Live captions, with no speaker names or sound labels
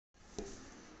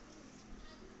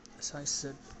As I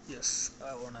said, yes,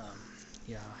 I wanna,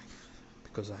 yeah,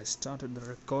 because I started the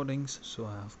recordings, so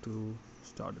I have to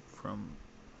start it from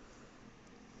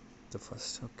the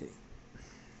first. Okay.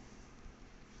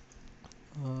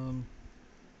 Um,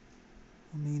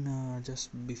 just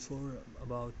before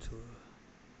about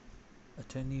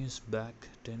 10 years back,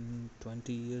 10,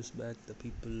 20 years back, the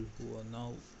people who are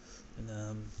now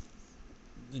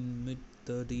in mid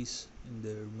 30s, in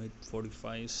their mid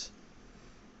 45s,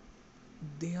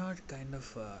 they are kind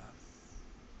of,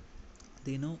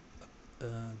 they know a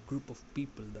group of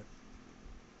people that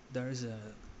there is a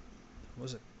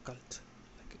was a cult,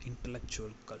 like intellectual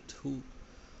cult, who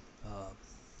uh,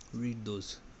 read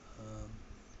those uh,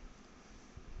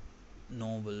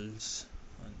 novels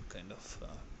and kind of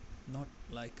not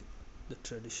like the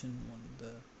tradition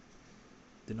one,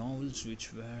 the novels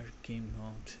which were came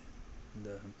out in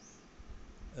the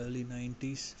early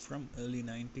 90s. From early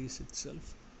 90s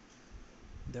itself,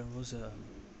 there was a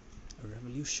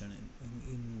revolution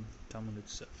in Tamil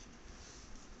itself.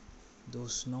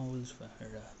 Those novels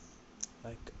were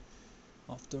like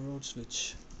afterwards,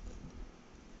 which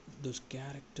those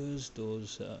characters,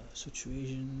 those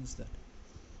situations that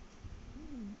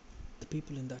the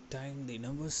people in that time, they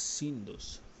never seen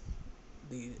those,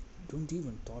 they don't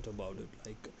even thought about it,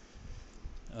 like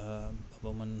a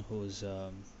woman who's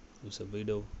a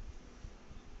widow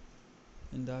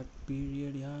in that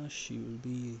period. Yeah, she will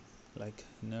be like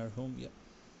in her home. Yeah,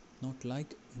 not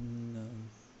like in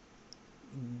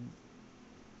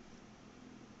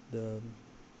the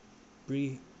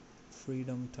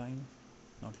pre-freedom time,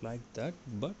 not like that,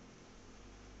 but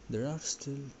there are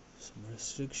still some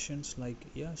restrictions, like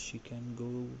yeah, she can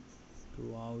go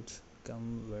out,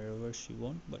 come wherever she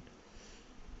want, but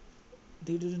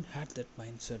they didn't have that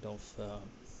mindset of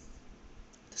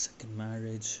the second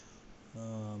marriage.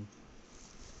 um,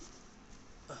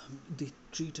 they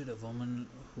treated a woman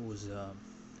who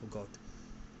got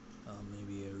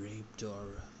maybe raped, or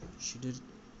she did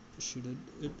she did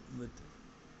it with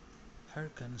her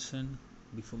consent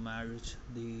before marriage.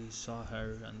 They saw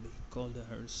her and they called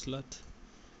her slut.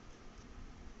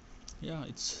 Yeah,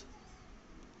 it's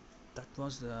that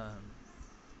was the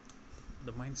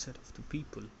mindset of the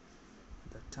people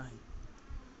at that time.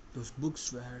 Those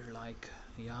books were like,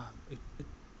 yeah, it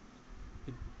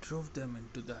drove them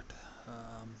into that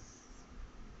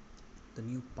the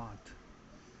new path.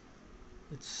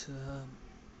 It's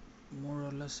more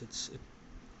or less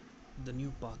the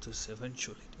new path is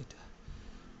eventually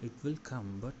it will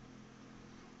come, but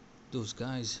those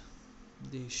guys,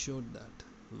 they showed that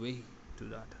way to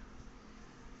that.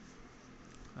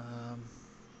 um,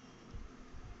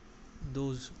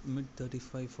 those mid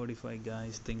 35 45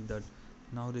 guys think that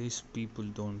nowadays people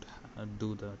don't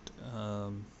do that.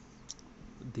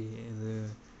 The, the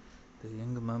the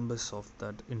younger members of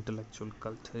that intellectual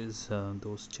cult is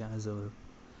those chairs are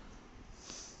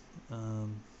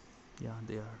um, yeah,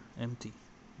 they are empty,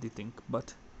 they think,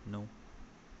 but no,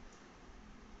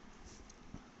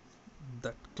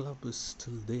 that club is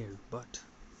still there, but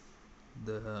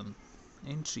the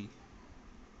entry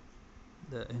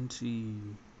the entry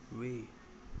way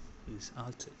is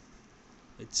altered.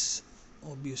 It's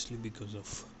obviously because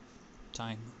of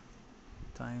time.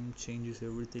 Time changes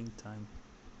everything, time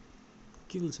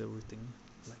kills everything.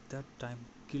 Like that, time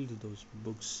killed those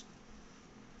books,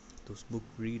 those book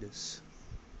readers.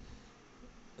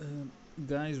 uh,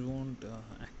 Guys won't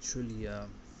actually have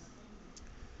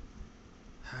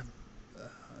uh,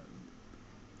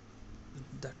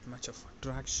 that much of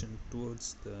attraction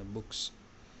towards the books,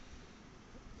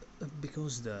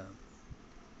 because the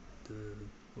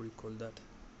what do you call that,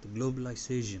 the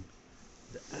globalization,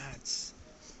 the ads,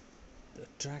 the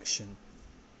attraction,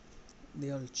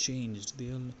 they all changed.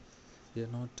 They're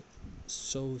not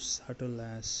so subtle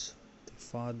as their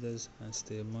fathers, as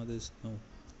their mothers. No,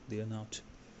 they are not.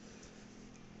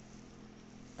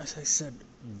 As I said,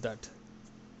 that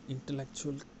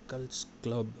intellectual cults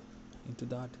club, into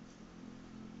that,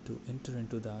 to enter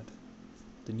into that,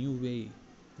 the new way,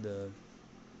 the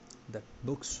that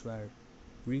books were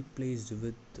replaced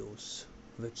with those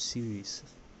web series.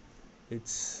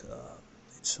 It's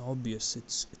it's obvious.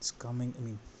 It's coming. I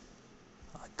mean,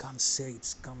 I can't say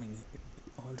it's coming. It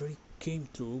already came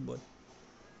through, but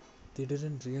they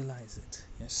didn't realize it.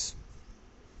 Yes.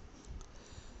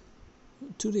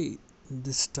 Today,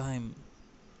 this time,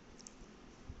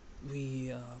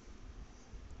 we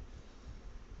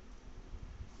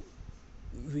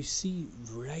we see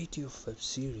variety of web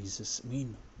series. I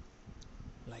mean,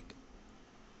 like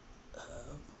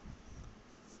uh,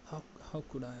 how how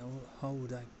could I how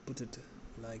would I put it?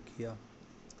 Like, yeah,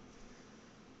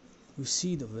 we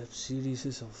see the web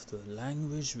series of the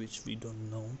language which we don't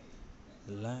know,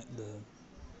 the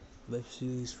web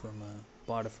series from a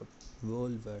part of a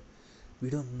world where we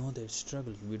don't know their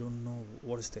struggle, we don't know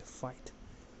what is their fight.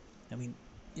 I mean,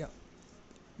 yeah,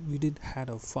 we did had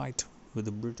a fight with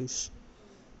the British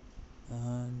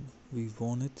and we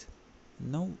won it.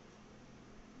 Now,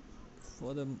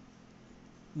 for the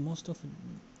most of it,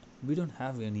 we don't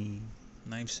have any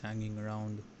knives hanging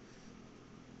around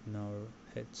in our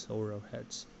heads, over our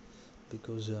heads,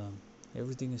 because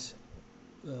everything is.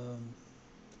 Um,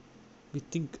 we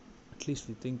think, at least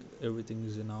we think, everything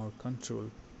is in our control.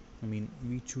 I mean,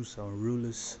 we choose our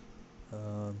rulers.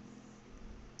 Uh,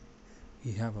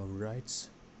 we have our rights.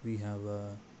 We have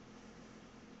a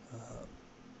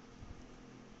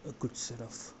good set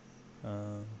of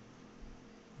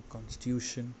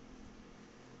constitution,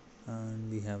 and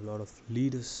we have a lot of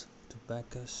leaders to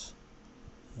back us.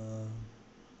 I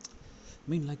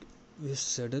mean, like, we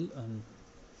settle, and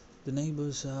the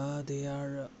neighbors, they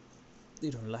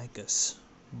don't like us,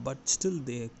 but still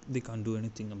they can't do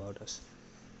anything about us.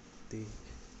 They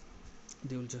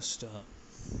they will just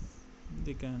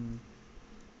they can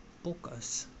poke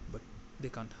us, but they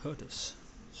can't hurt us.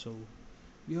 So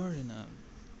we are in a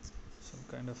some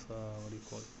kind of what do you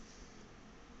call it?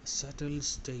 A settled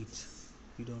state.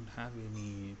 We don't have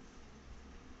any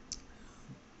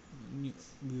new,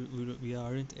 we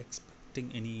aren't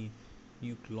expecting any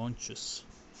nuke launches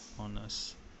on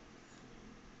us.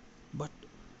 But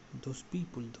those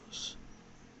people, those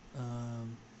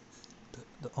um,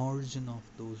 the origin of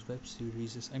those web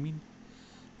series is, I mean,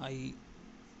 I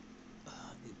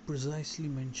precisely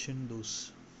mentioned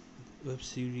those web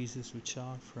series which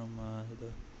are from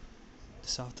the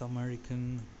South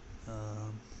American, uh,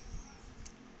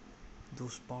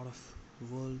 those part of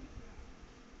the world.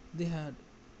 They had,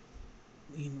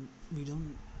 we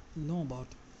don't know about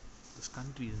those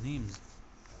countries' names.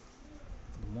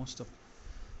 For the most of,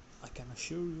 I can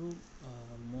assure you,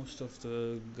 most of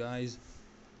the guys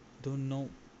don't know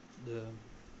the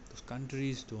those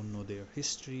countries, don't know their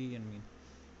history. I mean,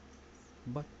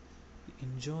 but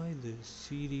enjoy the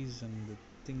series and the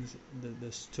things,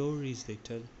 the stories they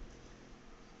tell.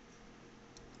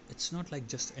 It's not like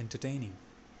just entertaining.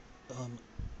 um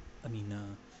I mean,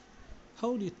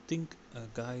 how do you think a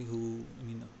guy who, I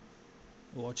mean,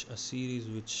 watch a series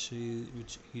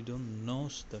which he don't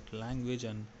knows that language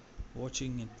and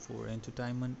watching it for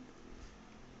entertainment?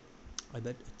 I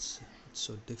bet it's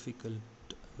so difficult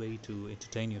way to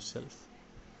entertain yourself.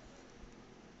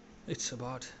 It's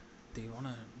about, they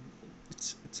wanna,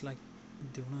 it's like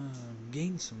they wanna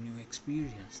gain some new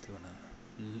experience. They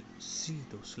wanna see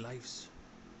those lives,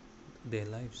 their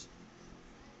lives.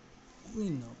 I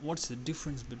mean, what's the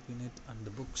difference between it and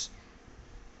the books?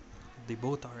 They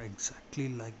both are exactly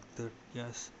like that.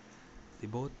 Yes, they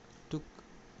both took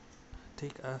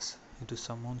take us into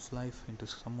someone's life, into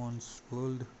someone's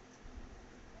world.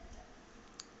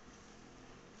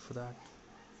 For that,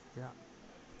 yeah,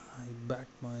 I back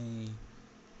my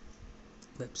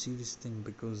web series thing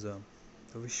because the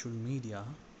visual media.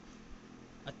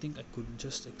 I think I could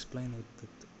just explain it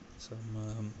with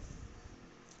some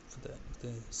for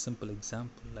the simple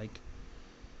example. Like,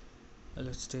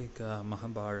 let's take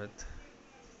Mahabharat,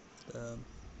 uh,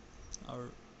 our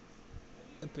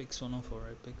epics, one of our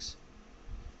epics.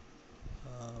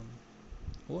 Um,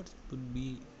 what would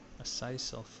be a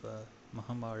size of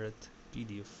Mahabharat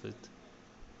PDF with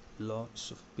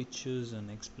lots of pictures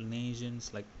and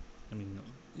explanations? Like, I mean,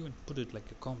 even put it like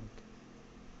a comic.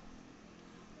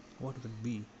 What would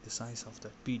be the size of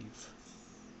that PDF?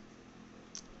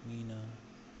 I mean,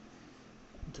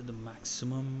 the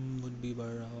maximum would be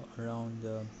around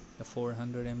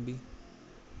 400 MB,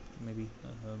 maybe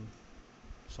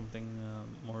something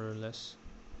more or less.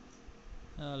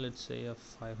 Let's say a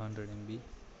 500 MB.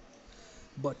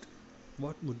 But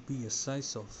what would be a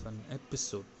size of an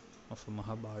episode of a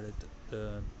Mahabharat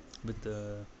with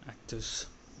the actors,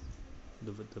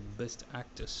 with the best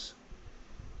actors?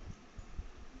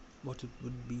 What it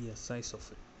would be a size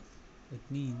of it? It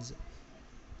means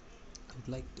I would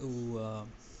like to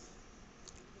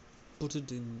put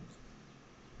it in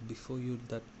before you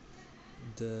that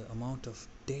the amount of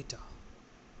data,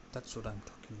 that's what I'm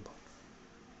talking about.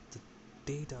 The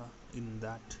data in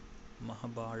that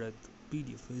Mahabharat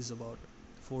PDF is about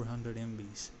 400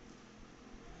 MBs.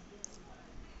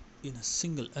 In a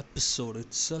single episode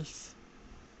itself,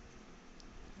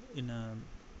 in a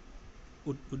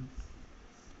would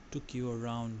took you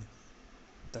around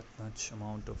that much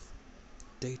amount of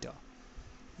data.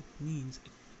 It means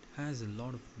it has a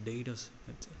lot of data,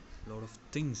 a lot of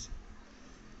things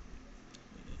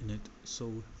in it.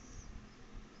 So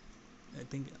I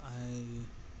think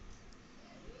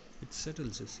it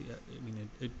settles us. Yeah, I mean,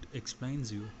 it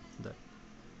explains you that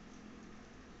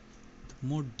the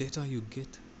more data you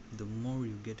get, the more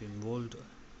you get involved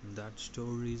in that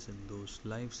stories and those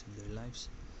lives in their lives.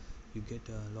 You get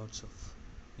lots of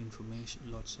information,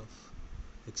 lots of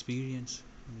experience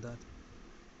in that.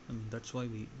 I mean, that's why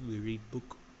we read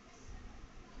book.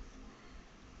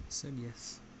 Said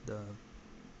yes, the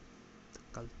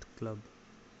cult club,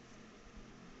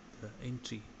 the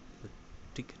entry, the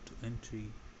ticket to entry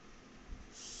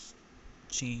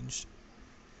changed.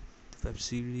 The web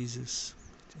series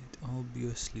it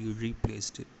obviously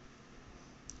replaced it.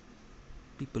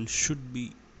 People should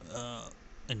be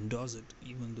endorse it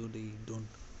even though they don't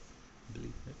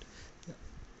believe it. Yeah,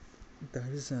 there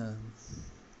is uh,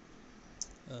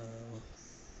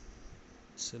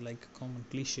 it's like a common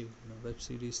cliche in a web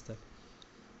series that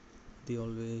they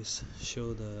always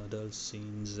show the adult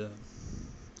scenes,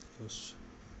 those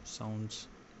sounds,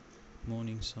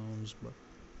 moaning sounds, but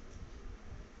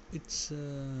it's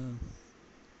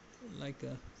like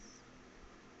a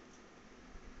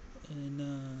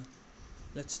in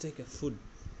let's take a food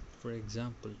for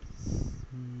example.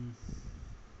 mm,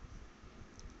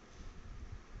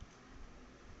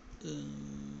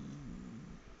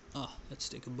 let's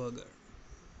take a burger.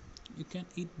 You can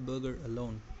eat burger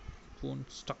alone, it won't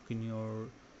stuck in your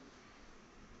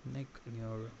neck, in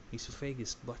your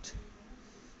esophagus, but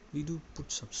we do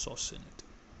put some sauce in it.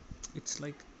 It's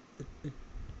like it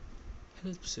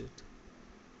helps it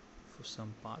for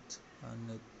some parts,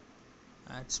 and it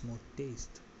adds more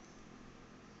taste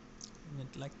in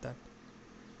it, like that.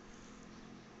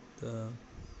 The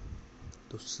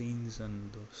those scenes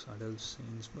and those adult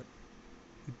scenes, but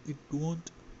it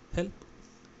won't help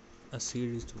a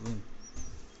series to win,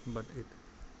 but it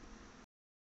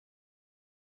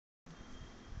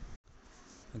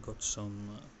I got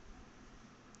some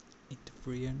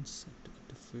interference.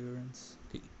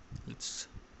 Okay, let's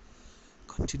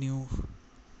continue.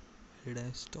 Did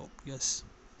I stop? Yes,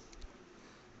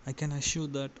 I can assure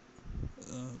that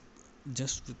uh,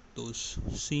 just with those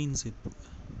scenes,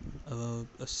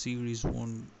 a series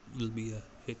won't will be a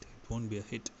hit. It won't be a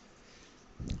hit.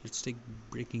 Let's take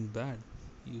Breaking Bad.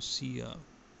 You see,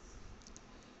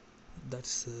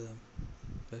 that's a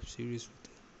web series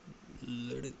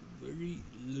with very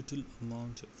little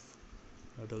amount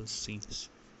of adult scenes,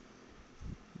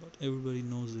 but everybody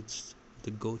knows it's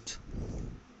the goat.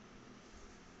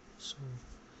 So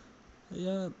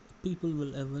yeah, people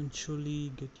will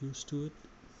eventually get used to it,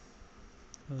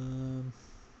 um,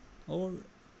 or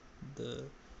the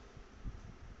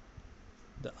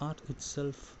the art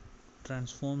itself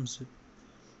transforms it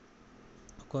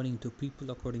according to people,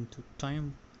 according to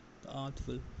time. The art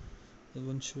will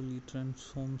eventually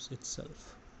transforms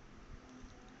itself.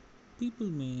 People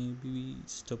may be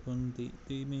stubborn,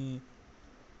 they may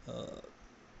uh,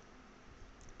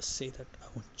 say that I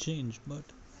won't change, but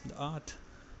the art,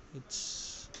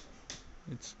 it's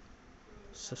it's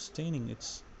sustaining,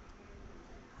 it's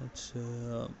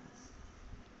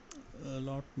a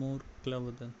lot more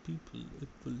clever than people. It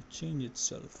will change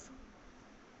itself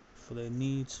for their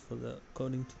needs, for the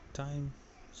according to time.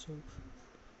 So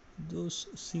those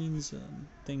scenes and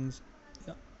things,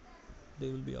 yeah, they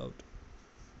will be out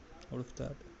of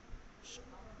that,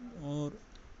 or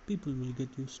people will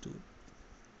get used to it.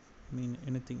 I mean,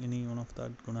 any one of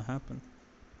that gonna happen.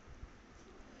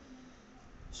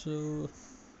 So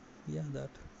yeah,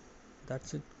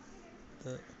 that's it.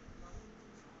 The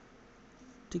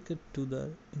ticket to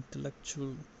the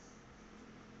intellectual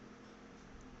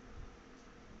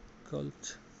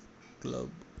cult club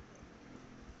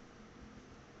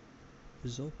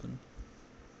is open.